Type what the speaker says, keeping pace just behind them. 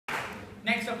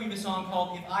up we have a song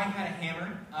called If I Had a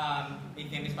Hammer, made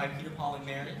famous by Peter, Paul, and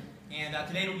Mary. And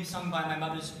today it will be sung by my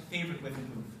mother's favorite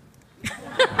Whiffenpoof.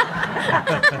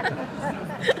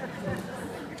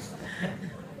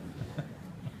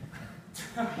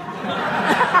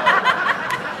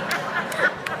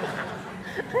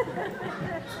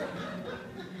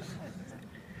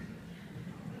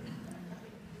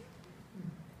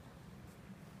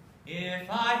 If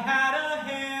I had a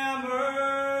hammer,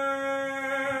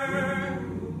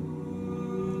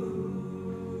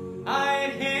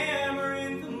 I'd hammer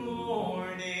in the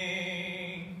morning,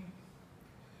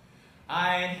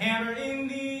 I'd hammer in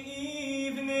the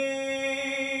evening,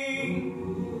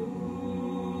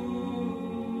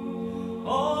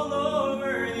 all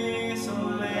over this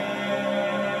land.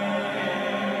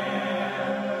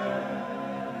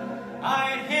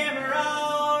 I'd hammer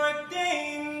out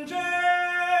danger,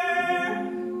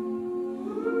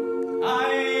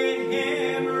 I'd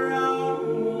hammer out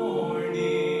warning,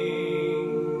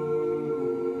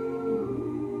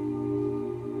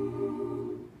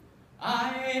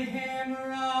 I'd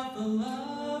hammer out the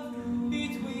love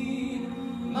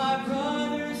between my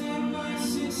brothers and my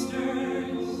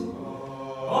sisters,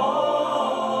 all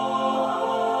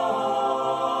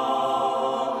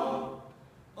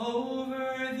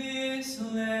over this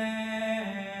land.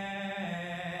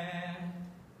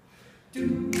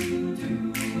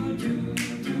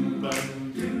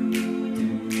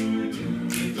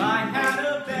 If I had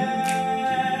a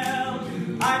bell,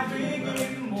 I'd ring it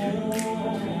in the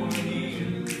morning,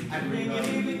 I'd ring it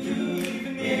in the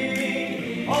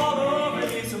evening, all over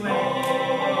this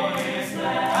land.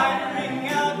 I'd ring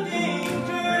out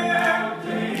danger, I'd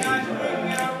ring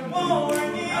out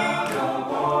warning,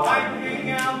 I'd ring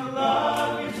out the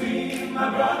love between my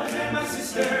brothers and my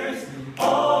sisters,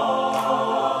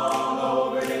 all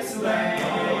over this land.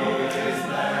 If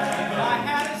I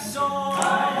had a song,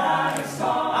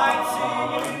 I'd sing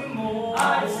it in the morning,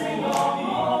 I'd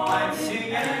sing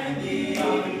it in the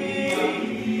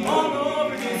evening, all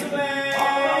over this land.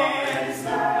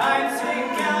 I'd sing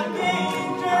out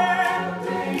danger,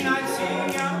 I'd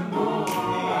sing out warning,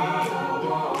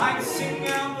 I'd sing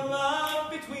out the love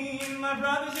between my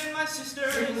brothers and my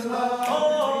sisters, all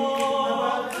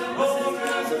over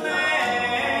this land.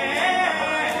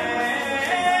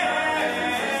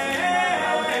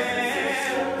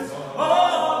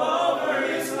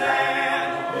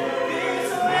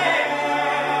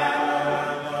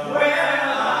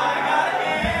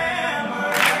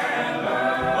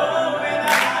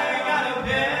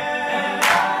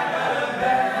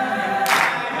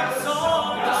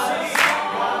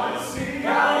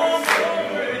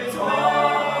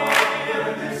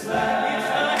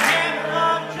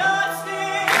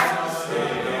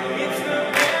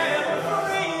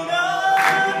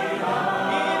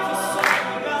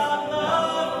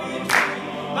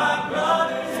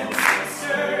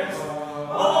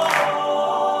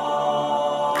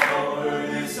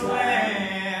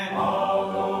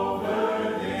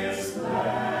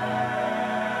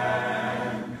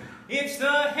 It's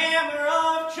the hammer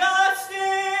of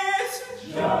justice.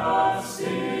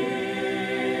 Justice.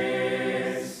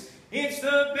 It's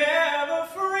the bell of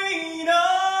freedom.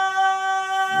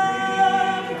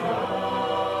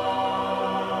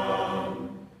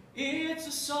 Freedom. It's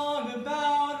a song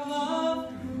about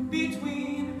love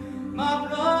between my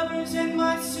brothers and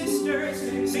my sisters.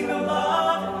 Sing the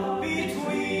love